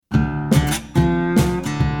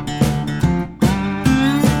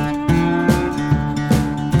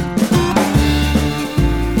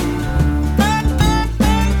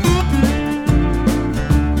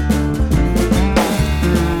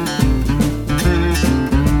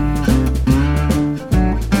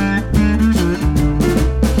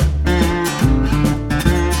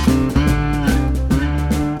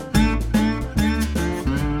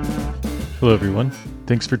Hello everyone,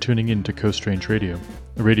 thanks for tuning in to Coast Range Radio,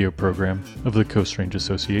 a radio program of the Coast Range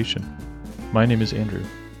Association. My name is Andrew.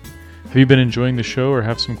 Have you been enjoying the show or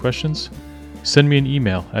have some questions? Send me an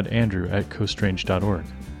email at andrew@coastrange.org.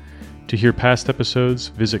 To hear past episodes,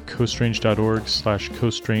 visit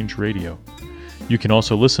coastrange.org/coastrangeradio. You can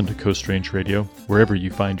also listen to Coast Range Radio wherever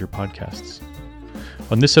you find your podcasts.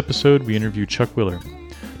 On this episode, we interview Chuck Willer.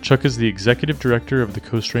 Chuck is the Executive Director of the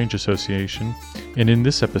Coast Range Association, and in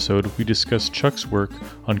this episode, we discuss Chuck's work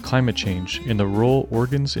on climate change and the role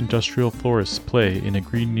Oregon's industrial forests play in a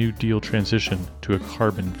Green New Deal transition to a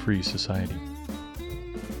carbon-free society.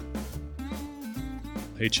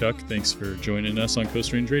 Hey Chuck, thanks for joining us on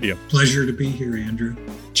Coast Range Radio. Pleasure to be here, Andrew.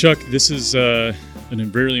 Chuck, this is a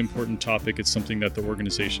very important topic. It's something that the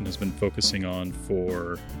organization has been focusing on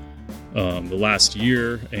for the last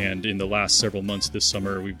year, and in the last several months this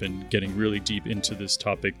summer, we've been getting really deep into this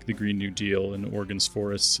topic, the Green New Deal and Oregon's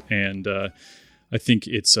forests, and I think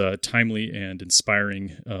it's a timely and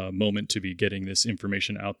inspiring moment to be getting this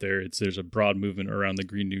information out there. There's a broad movement around the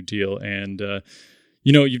Green New Deal, and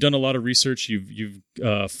you've done a lot of research. You've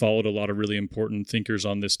followed a lot of really important thinkers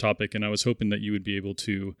on this topic, and I was hoping that you would be able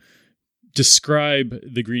to describe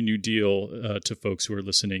the Green New Deal to folks who are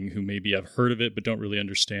listening who maybe have heard of it but don't really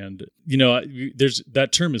understand. That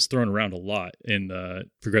term is thrown around a lot in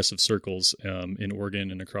progressive circles in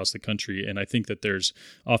Oregon and across the country, and I think that there's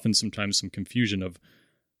often sometimes some confusion of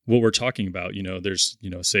what we're talking about. There's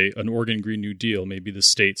say an Oregon Green New Deal, maybe the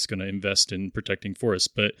state's going to invest in protecting forests,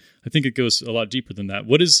 but I think it goes a lot deeper than that.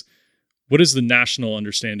 What is the national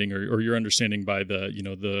understanding or your understanding by the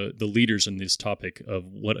leaders in this topic of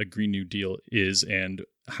what a Green New Deal is and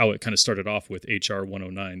how it kind of started off with HR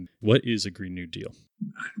 109? What is a Green New Deal?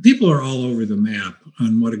 People are all over the map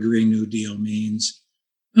on what a Green New Deal means.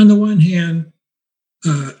 On the one hand,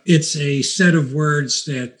 it's a set of words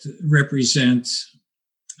that represent,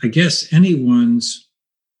 I guess, anyone's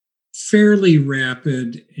fairly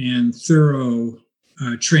rapid and thorough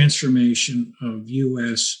transformation of the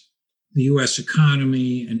U.S.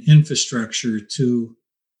 economy and infrastructure to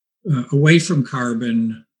away from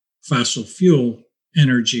carbon, fossil fuel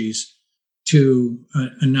energies to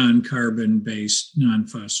a non-carbon-based,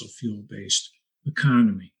 non-fossil fuel-based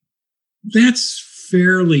economy. That's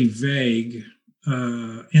fairly vague,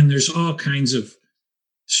 and there's all kinds of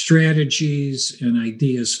strategies and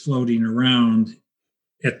ideas floating around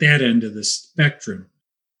at that end of the spectrum.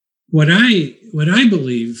 What I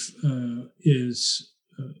believe is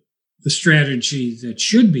the strategy that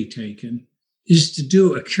should be taken is to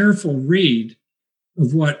do a careful read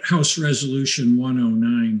of what House Resolution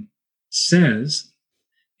 109 says,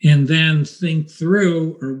 and then think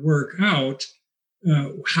through or work out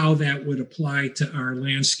how that would apply to our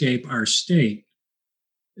landscape, our state.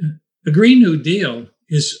 A Green New Deal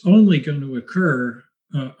is only going to occur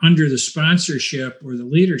under the sponsorship or the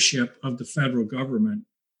leadership of the federal government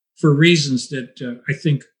for reasons that I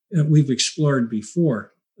think we've explored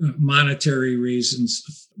before. Monetary reasons,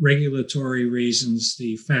 regulatory reasons,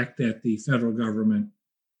 the fact that the federal government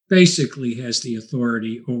basically has the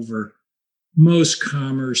authority over most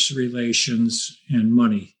commerce relations and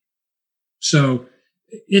money. So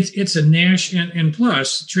it's a national, and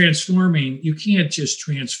plus transforming, you can't just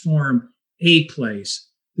transform a place.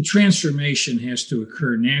 The transformation has to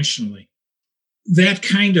occur nationally. That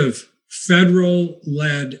kind of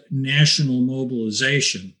federal-led national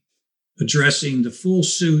mobilization addressing the full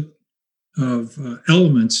suite of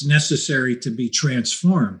elements necessary to be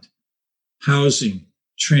transformed: housing,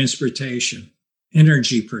 transportation,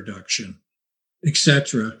 energy production,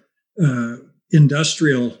 etc. The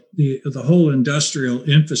whole industrial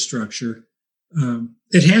infrastructure,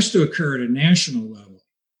 it has to occur at a national level.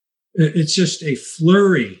 It's just a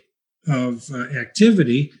flurry of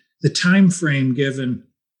activity. The time frame given,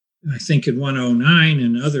 I think in 109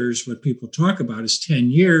 and others, what people talk about is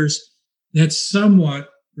 10 years. That's somewhat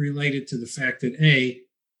related to the fact that A,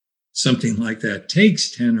 something like that takes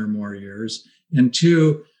 10 or more years, and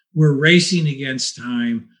two, we're racing against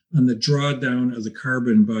time on the drawdown of the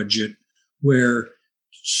carbon budget, where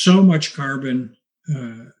so much carbon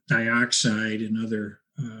dioxide and other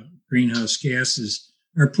greenhouse gases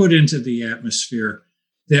are put into the atmosphere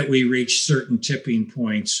that we reach certain tipping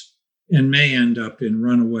points and may end up in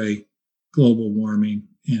runaway global warming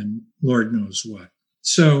and Lord knows what.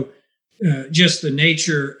 So just the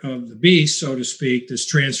nature of the beast, so to speak, this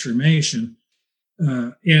transformation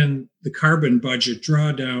and the carbon budget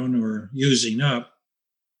drawdown or using up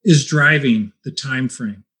is driving the time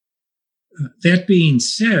frame. That being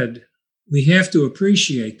said, we have to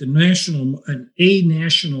appreciate a national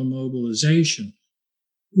mobilization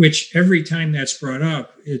which every time that's brought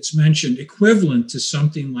up, it's mentioned equivalent to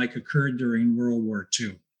something like occurred during World War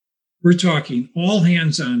II. We're talking all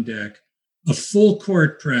hands on deck, a full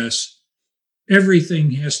court press.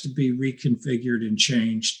 Everything has to be reconfigured and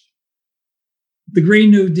changed. The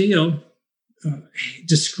Green New Deal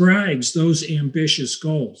describes those ambitious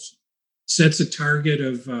goals, sets a target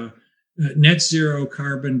of net zero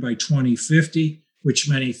carbon by 2050, which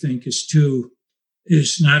many think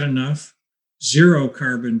is not enough, zero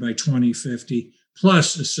carbon by 2050,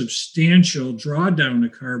 plus a substantial drawdown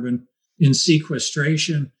of carbon in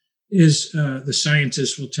sequestration is, the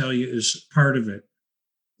scientists will tell you, is part of it.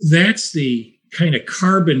 That's the kind of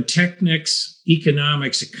carbon technics,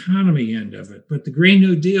 economics, economy end of it. But the Green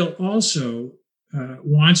New Deal also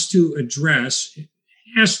has to address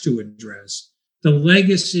the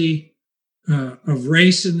legacy of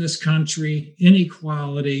race in this country,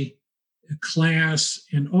 inequality, class,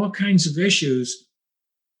 and all kinds of issues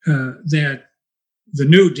that the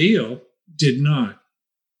New Deal did not.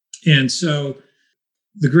 And so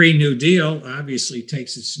the Green New Deal obviously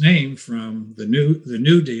takes its name from the New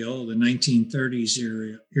Deal, the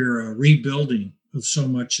 1930s era rebuilding of so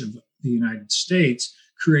much of the United States,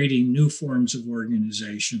 creating new forms of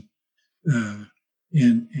organization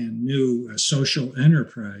and new social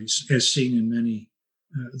enterprise, as seen in many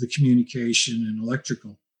the communication and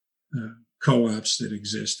electrical co-ops that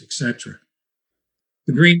exist, etc.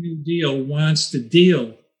 The Green New Deal wants to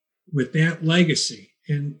deal with that legacy,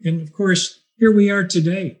 and of course, here we are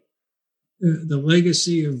today. The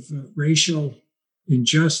legacy of racial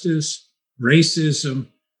injustice, racism,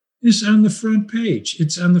 is on the front page.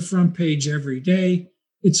 It's on the front page every day.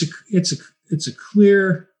 It's a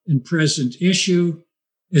clear and present issue,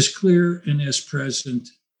 as clear and as present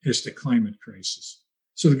as the climate crisis.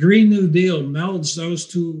 So the Green New Deal melds those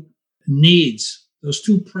two needs, those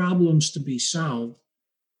two problems to be solved,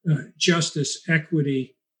 justice,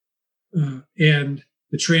 equity, and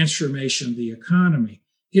the transformation of the economy.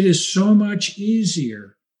 It is so much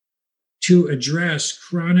easier to address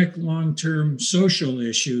chronic long-term social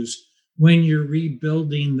issues when you're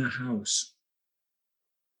rebuilding the house.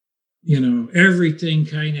 Everything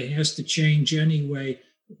kind of has to change anyway.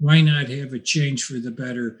 Why not have it change for the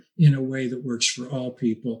better in a way that works for all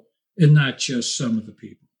people and not just some of the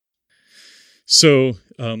people? So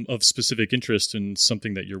of specific interest in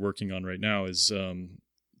something that you're working on right now is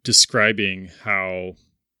describing how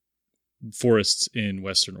forests in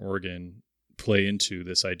Western Oregon play into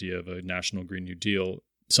this idea of a national Green New Deal.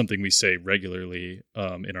 Something we say regularly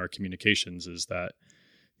in our communications is that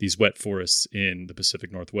these wet forests in the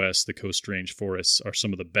Pacific Northwest, the Coast Range forests, are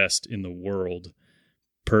some of the best in the world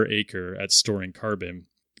per acre at storing carbon.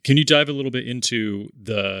 Can you dive a little bit into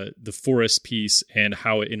the forest piece and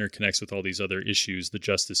how it interconnects with all these other issues, the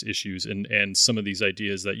justice issues, and some of these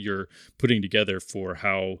ideas that you're putting together for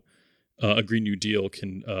how a Green New Deal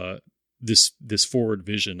can, this forward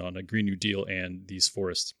vision on a Green New Deal and these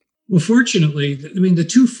forests? Well, fortunately, the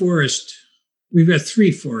two we've got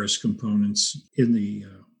three forest components in the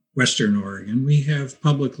Western Oregon. We have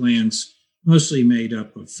public lands mostly made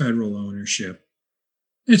up of federal ownership.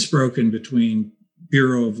 It's broken between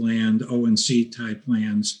Bureau of Land, O&C type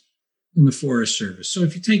lands, and the Forest Service. So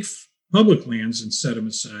if you take public lands and set them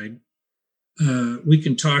aside, we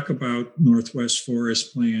can talk about Northwest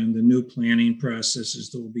Forest Plan, the new planning processes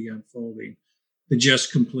that will be unfolding, the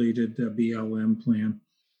just completed BLM plan.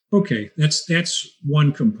 Okay, that's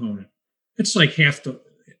one component. It's like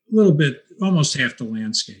almost half the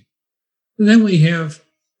landscape. And then we have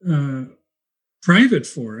private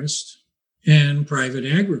forest and private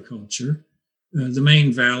agriculture. The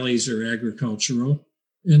main valleys are agricultural,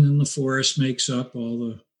 and then the forest makes up all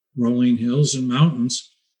the rolling hills and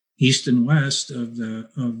mountains east and west of the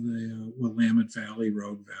Willamette Valley,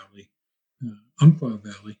 Rogue Valley, Umpqua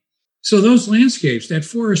Valley. So those landscapes, that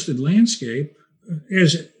forested landscape,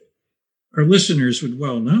 as our listeners would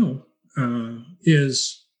well know,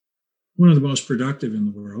 is one of the most productive in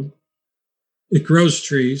the world. It grows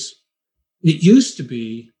trees. It used to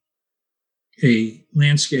be a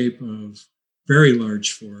landscape of very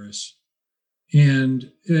large forests.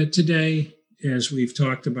 And today, as we've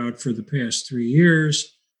talked about for the past 3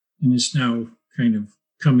 years, and is now kind of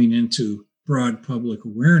coming into broad public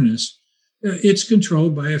awareness, it's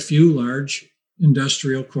controlled by a few large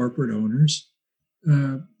industrial corporate owners,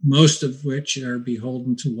 most of which are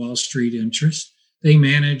beholden to Wall Street interest. They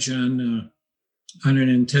manage on an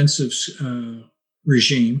intensive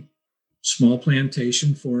regime, small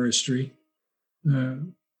plantation forestry,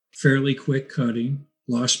 fairly quick cutting,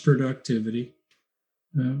 lost productivity,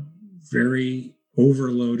 very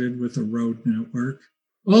overloaded with a road network.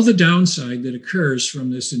 all the downside that occurs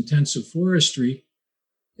from this intensive forestry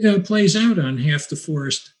plays out on half the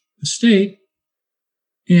forest estate.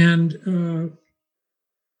 And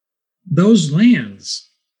those lands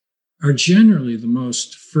are generally the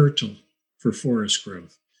most fertile for forest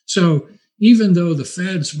growth. So even though the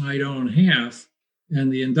feds might own half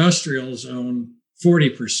and the industrials own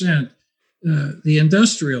 40%, the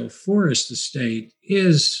industrial forest estate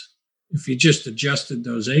is, if you just adjusted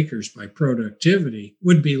those acres by productivity,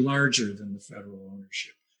 would be larger than the federal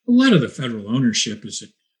ownership. A lot of the federal ownership is at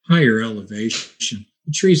higher elevation.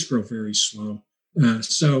 The trees grow very slow.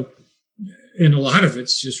 And a lot of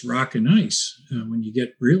it's just rock and ice when you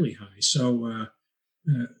get really high. So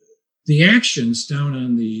the actions down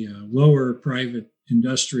on the lower private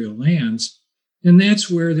industrial lands, and that's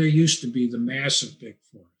where there used to be the massive big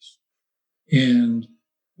forest. And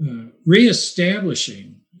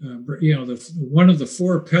reestablishing, one of the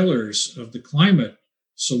four pillars of the climate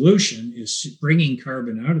solution is bringing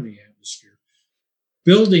carbon out of the atmosphere.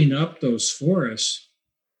 Building up those forests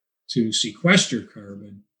to sequester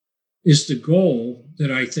carbon is the goal that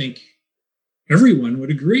I think everyone would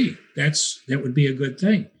agree. That would be a good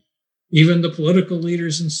thing. Even the political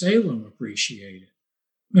leaders in Salem appreciate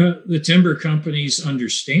it. The timber companies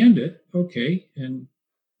understand it, okay, and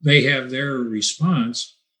they have their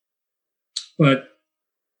response. But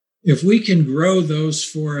if we can grow those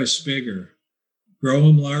forests bigger, grow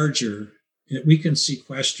them larger, we can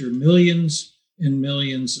sequester millions and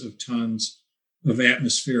millions of tons of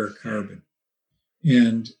atmospheric carbon.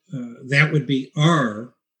 And that would be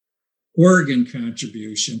our Oregon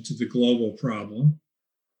contribution to the global problem,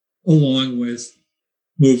 along with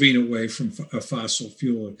moving away from a fossil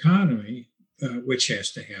fuel economy, which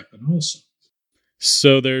has to happen also.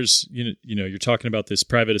 So there's, you're talking about this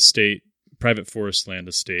private forest land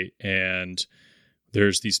estate, and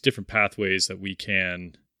there's these different pathways that we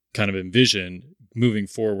can kind of envision moving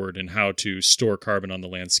forward and how to store carbon on the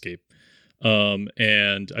landscape.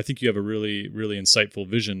 And I think you have a really, really insightful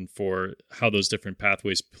vision for how those different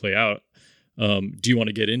pathways play out. Do you want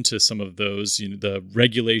to get into some of those, the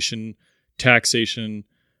regulation, taxation,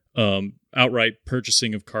 outright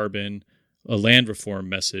purchasing of carbon, a land reform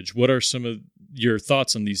message? What are some of your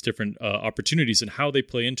thoughts on these different opportunities and how they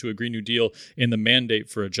play into a Green New Deal and the mandate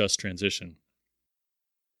for a just transition?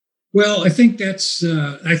 Well, I think that's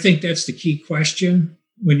the key question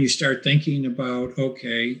when you start thinking about,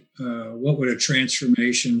 what would a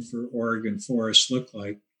transformation for Oregon forests look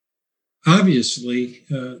like? Obviously,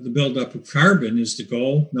 the buildup of carbon is the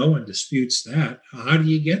goal. No one disputes that. How do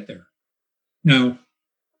you get there? Now,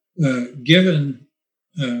 given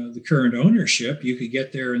the current ownership, you could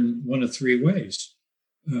get there in one of three ways.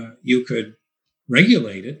 You could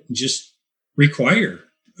regulate it and just require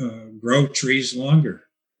grow trees longer.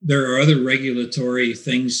 There are other regulatory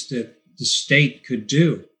things that the state could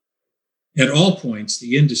do. At all points,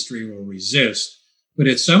 the industry will resist, but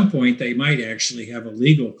at some point, they might actually have a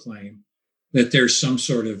legal claim that there's some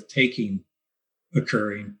sort of taking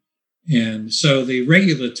occurring. And so the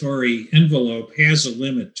regulatory envelope has a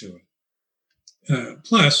limit to it.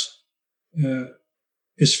 Plus,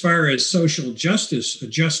 as far as social justice, a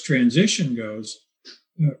just transition goes,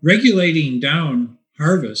 regulating down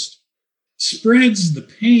harvest spreads the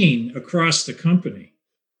pain across the company.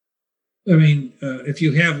 I mean, if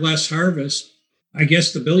you have less harvest, I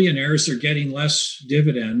guess the billionaires are getting less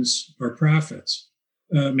dividends or profits.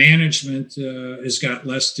 Management has got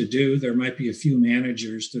less to do. There might be a few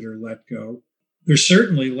managers that are let go. There's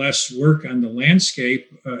certainly less work on the landscape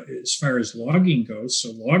as far as logging goes,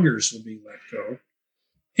 so loggers will be let go.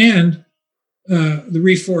 And the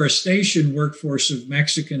reforestation workforce of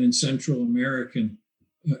Mexican and Central American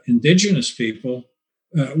indigenous people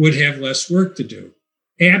would have less work to do,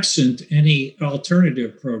 absent any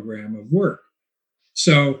alternative program of work.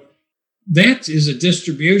 So that is a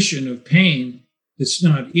distribution of pain that's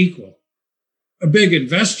not equal. A big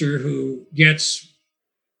investor who gets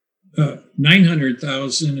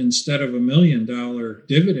 $900,000 instead of $1 million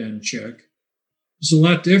dividend check is a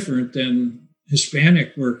lot different than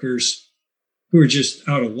Hispanic workers who are just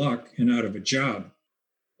out of luck and out of a job.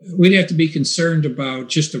 We'd have to be concerned about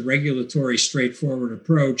just a regulatory, straightforward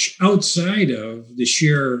approach outside of the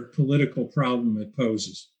sheer political problem it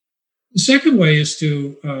poses. The second way is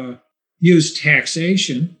to use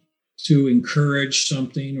taxation to encourage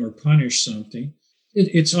something or punish something.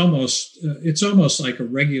 It's almost like a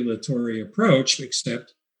regulatory approach,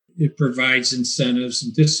 except it provides incentives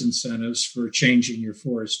and disincentives for changing your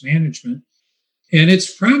forest management. And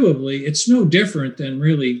it's no different than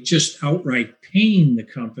really just outright paying the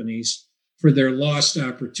companies for their lost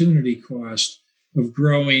opportunity cost of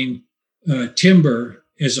growing timber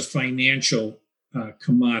as a financial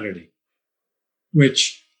commodity,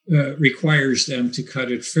 which requires them to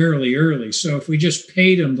cut it fairly early. So if we just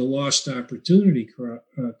paid them the lost opportunity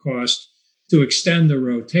cost to extend the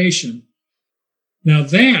rotation, now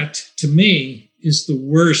that, to me, is the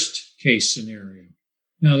worst case scenario.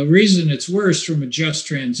 Now, the reason it's worse from a just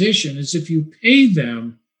transition is if you pay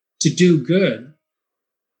them to do good,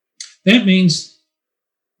 that means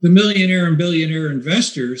the millionaire and billionaire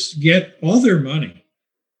investors get all their money.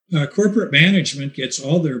 Corporate management gets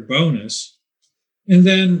all their bonus. And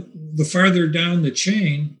then the farther down the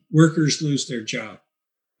chain, workers lose their job.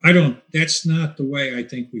 That's not the way I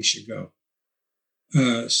think we should go.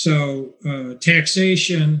 So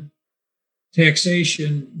taxation,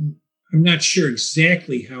 I'm not sure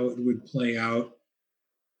exactly how it would play out.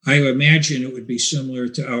 I imagine it would be similar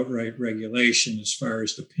to outright regulation as far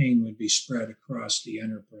as the pain would be spread across the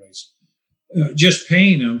enterprise. Just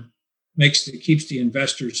paying them keeps the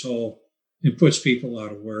investors whole and puts people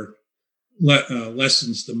out of work,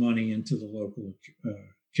 lessens the money into the local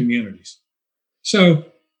communities. So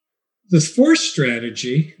the fourth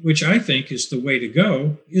strategy, which I think is the way to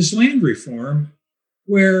go, is land reform,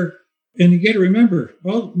 where, and you got to remember,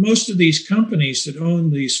 most of these companies that own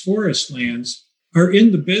these forest lands are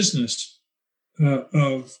in the business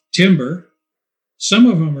of timber. Some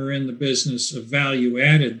of them are in the business of value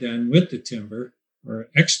added then with the timber or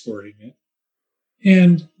exporting it.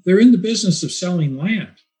 And they're in the business of selling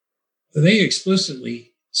land. They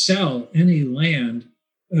explicitly sell any land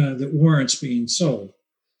that warrants being sold.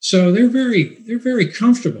 So they're very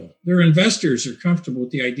comfortable. Their investors are comfortable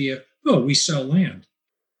with the idea, we sell land.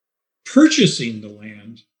 Purchasing the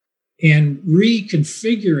land and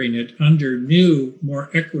reconfiguring it under new, more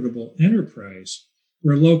equitable enterprise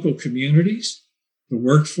where local communities, the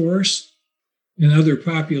workforce, and other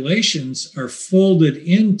populations are folded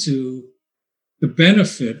into the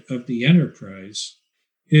benefit of the enterprise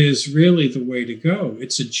is really the way to go.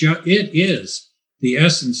 It is the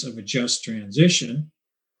essence of a just transition,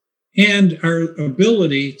 and our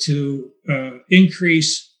ability to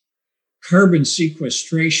increase carbon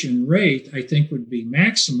sequestration rate, I think, would be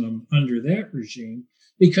maximum under that regime,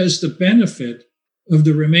 because the benefit of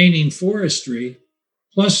the remaining forestry,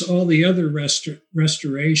 plus all the other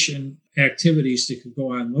restoration activities that could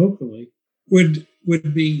go on locally, would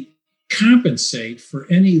be compensate for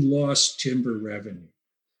any lost timber revenue,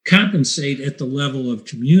 compensate at the level of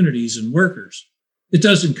communities and workers. It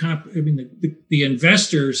doesn't the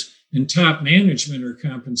investors and top management are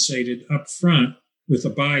compensated up front with a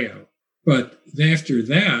buyout. But after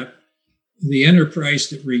that, the enterprise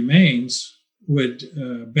that remains would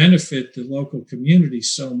benefit the local community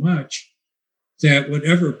so much that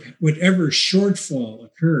whatever shortfall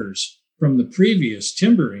occurs from the previous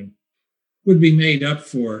timbering would be made up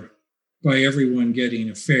for by everyone getting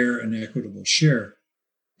a fair and equitable share.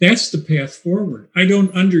 That's the path forward. I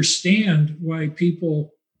don't understand why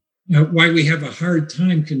we have a hard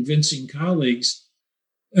time convincing colleagues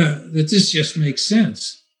that this just makes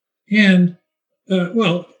sense. And,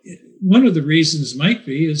 one of the reasons might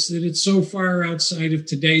be is that it's so far outside of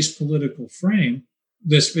today's political frame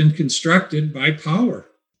that's been constructed by power.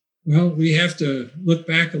 Well, we have to look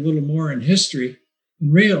back a little more in history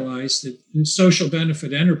and realize that social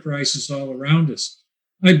benefit enterprise is all around us.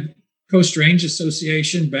 Coast Range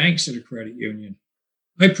Association banks at a credit union.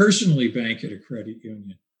 I personally bank at a credit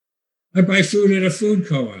union. I buy food at a food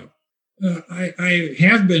co-op. I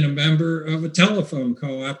have been a member of a telephone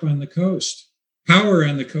co-op on the coast. Power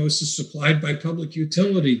on the coast is supplied by public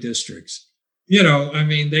utility districts. They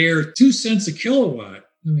are 2 cents a kilowatt.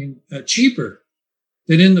 Cheaper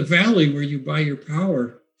than in the valley where you buy your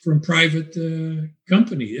power from private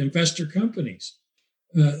investor companies.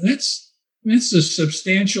 That's a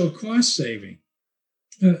substantial cost saving.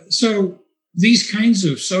 So these kinds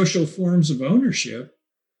of social forms of ownership,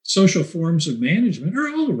 social forms of management are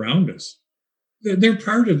all around us. They're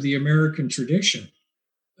part of the American tradition.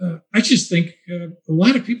 I just think a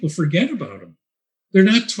lot of people forget about them. They're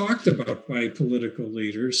not talked about by political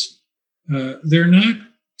leaders. They're not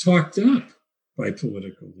talked up by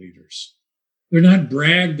political leaders. They're not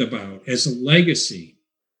bragged about as a legacy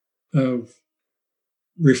of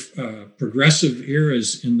progressive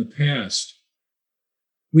eras in the past.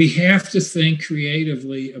 We have to think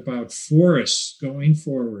creatively about forests going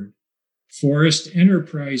forward, forest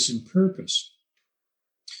enterprise and purpose.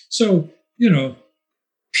 So,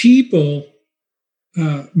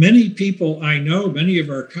 many people I know, many of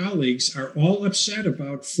our colleagues are all upset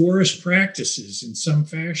about forest practices in some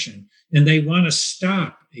fashion, and they want to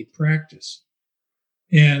stop a practice.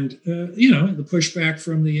 And, the pushback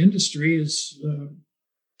from the industry is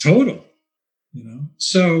total.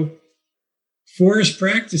 So forest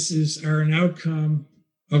practices are an outcome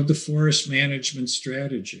of the forest management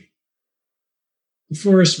strategy. The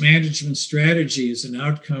forest management strategy is an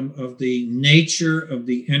outcome of the nature of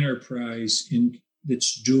the enterprise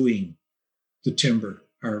that's doing the timber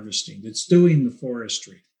harvesting, that's doing the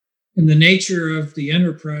forestry. And the nature of the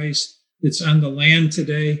enterprise that's on the land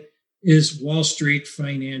today is Wall Street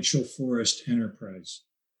financial forest enterprise.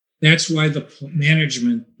 That's why the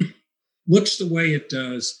management looks the way it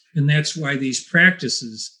does. And that's why these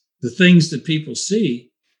practices, the things that people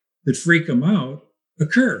see that freak them out,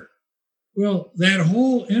 occur. Well, that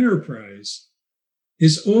whole enterprise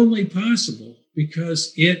is only possible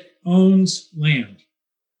because it owns land.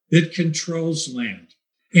 It controls land.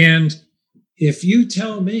 And if you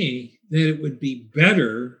tell me that it would be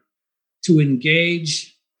better to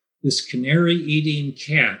engage this canary-eating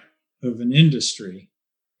cat of an industry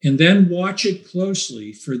and then watch it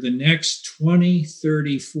closely for the next 20,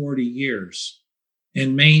 30, 40 years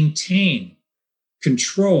and maintain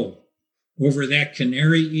control over that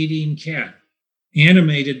canary-eating cat,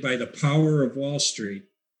 animated by the power of Wall Street,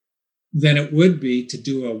 than it would be to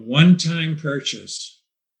do a one-time purchase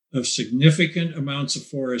of significant amounts of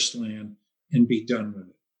forest land and be done with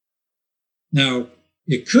it. Now,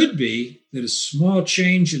 it could be that a small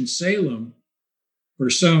change in Salem for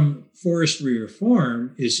some forestry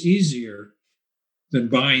reform is easier than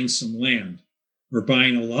buying some land or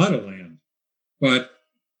buying a lot of land. But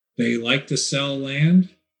they like to sell land.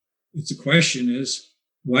 The question is,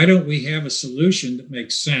 why don't we have a solution that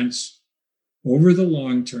makes sense over the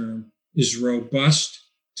long term, is robust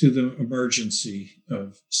to the emergency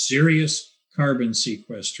of serious carbon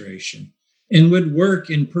sequestration, and would work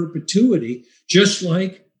in perpetuity, just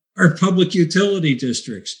like our public utility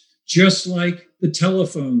districts, just like the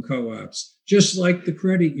telephone co-ops, just like the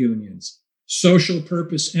credit unions? Social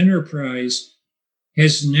purpose enterprise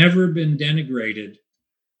has never been denigrated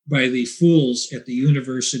by the fools at the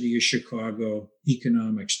University of Chicago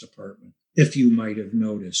Economics Department, if you might have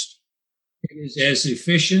noticed. It is as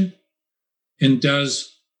efficient and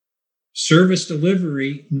does service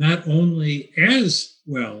delivery not only as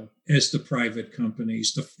well as the private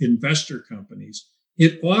companies, the investor companies,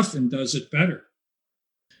 it often does it better.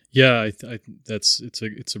 Yeah,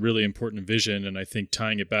 it's a really important vision, and I think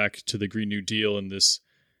tying it back to the Green New Deal and this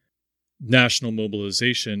national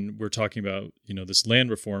mobilization, we're talking about, this land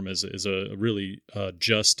reform as a really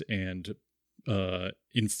just and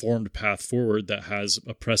informed path forward that has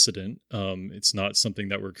a precedent. It's not something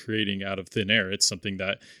that we're creating out of thin air. It's something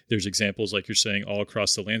that there's examples, like you're saying, all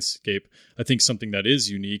across the landscape. I think something that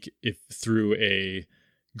is unique, if through a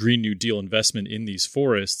Green New Deal investment in these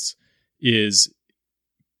forests, is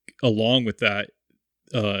along with that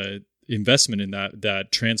investment in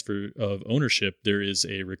that transfer of ownership, there is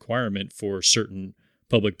a requirement for certain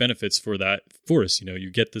public benefits for that forest.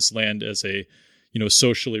 You get this land as a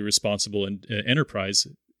socially responsible enterprise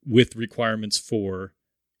with requirements for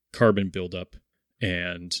carbon buildup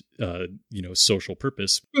and social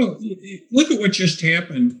purpose. Well, look at what just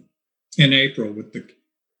happened in April with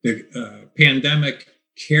the Pandemic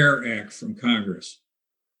Care Act from Congress.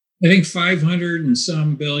 I think $500 and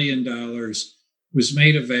some billion was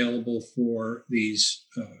made available for these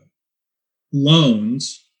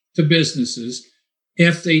loans to businesses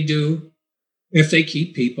if they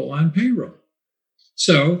keep people on payroll.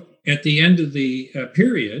 So at the end of the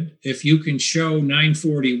period, if you can show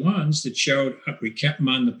 941s that showed we kept them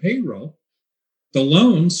on the payroll, the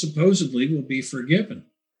loans supposedly will be forgiven.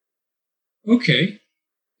 Okay,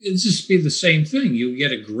 it'll just be the same thing. You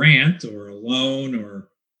get a grant or a loan or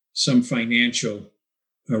some financial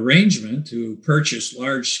arrangement to purchase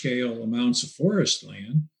large-scale amounts of forest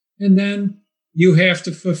land, and then you have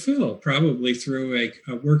to fulfill, probably through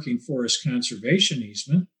a working forest conservation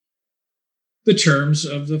easement, the terms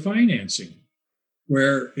of the financing,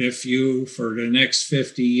 where if you, for the next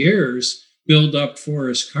 50 years, build up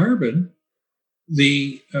forest carbon,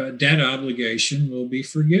 the debt obligation will be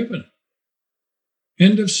forgiven.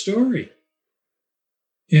 End of story.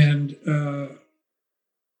 And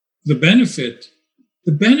the benefits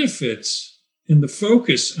and the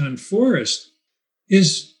focus on forest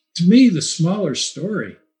is, to me, the smaller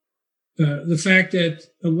story. The fact that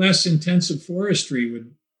a less intensive forestry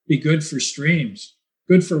would be good for streams,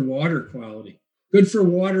 good for water quality, good for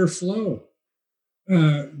water flow,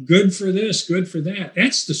 good for this, good for that.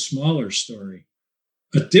 That's the smaller story.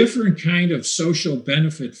 A different kind of social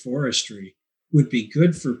benefit forestry would be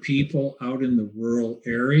good for people out in the rural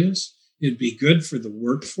areas. It'd be good for the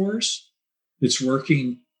workforce that's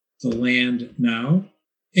working the land now.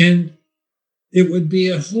 And It would be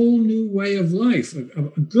a whole new way of life,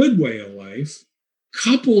 a good way of life,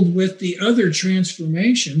 coupled with the other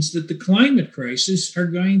transformations that the climate crisis are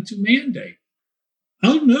going to mandate.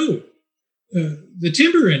 I'll note, the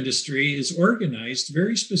timber industry is organized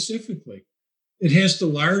very specifically. It has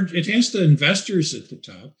the investors at the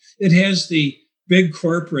top. It has the big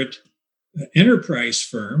corporate enterprise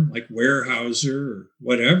firm like Weyerhaeuser or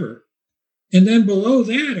whatever. And then below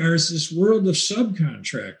that is this world of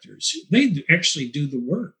subcontractors. They actually do the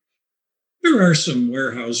work. There are some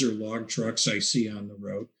Weyerhaeuser log trucks I see on the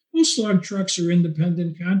road. Most log trucks are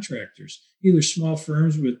independent contractors, either small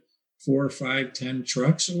firms with 4, 5, 10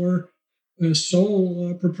 trucks or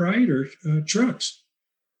sole proprietor trucks.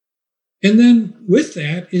 And then with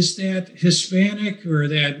that is that Hispanic or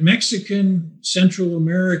that Mexican, Central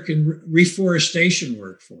American reforestation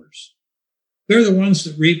workforce. They're the ones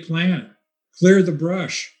that replant, clear the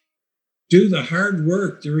brush, do the hard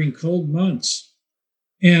work during cold months.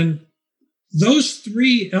 And those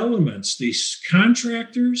three elements, these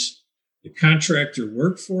contractors, the contractor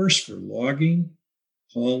workforce for logging,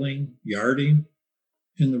 hauling, yarding,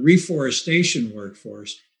 and the reforestation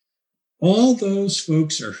workforce, all those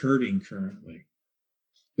folks are hurting currently.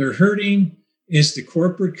 They're hurting as the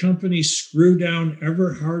corporate companies screw down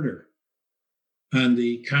ever harder on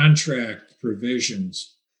the contract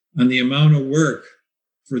provisions, on the amount of work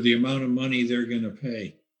for the amount of money they're going to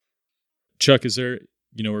pay. Chuck, is there,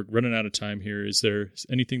 we're running out of time here. Is there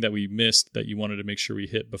anything that we missed that you wanted to make sure we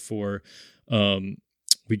hit before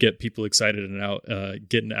we get people excited and out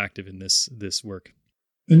getting active in this work?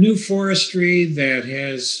 A new forestry that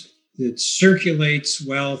circulates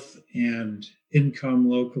wealth and income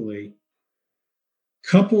locally,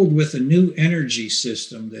 coupled with a new energy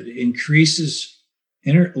system that increases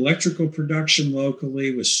electrical production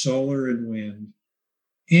locally with solar and wind,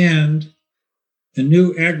 and a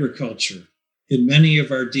new agriculture in many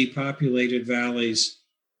of our depopulated valleys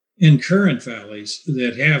and current valleys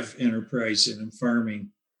that have enterprise in farming.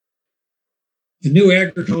 The new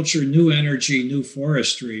agriculture, new energy, new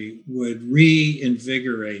forestry would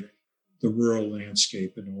reinvigorate the rural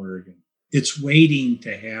landscape in Oregon. It's waiting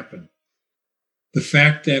to happen. The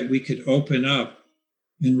fact that we could open up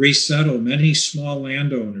and resettle many small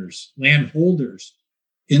landholders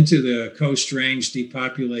into the Coast Range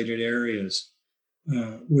depopulated areas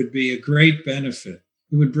would be a great benefit.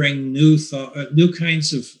 It would bring new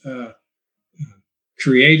kinds of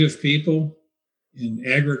creative people in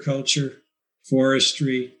agriculture,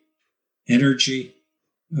 forestry, energy.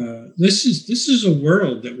 This is a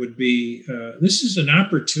world that would be, this is an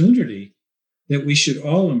opportunity that we should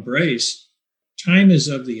all embrace. Time is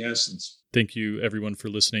of the essence. Thank you, everyone, for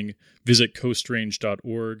listening. Visit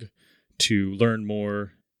coastrange.org to learn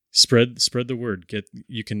more. Spread the word.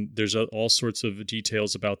 There's all sorts of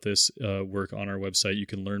details about this work on our website. You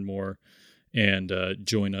can learn more and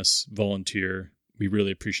join us, volunteer. We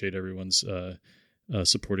really appreciate everyone's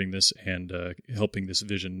supporting this and helping this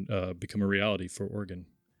vision become a reality for Oregon.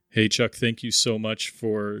 Hey, Chuck, thank you so much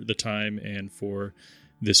for the time and for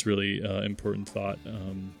this really important thought.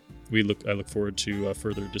 I look forward to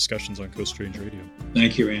further discussions on Coast Range Radio.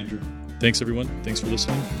 Thank you, Andrew. Thanks, everyone. Thanks for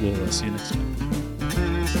listening. We'll see you next time.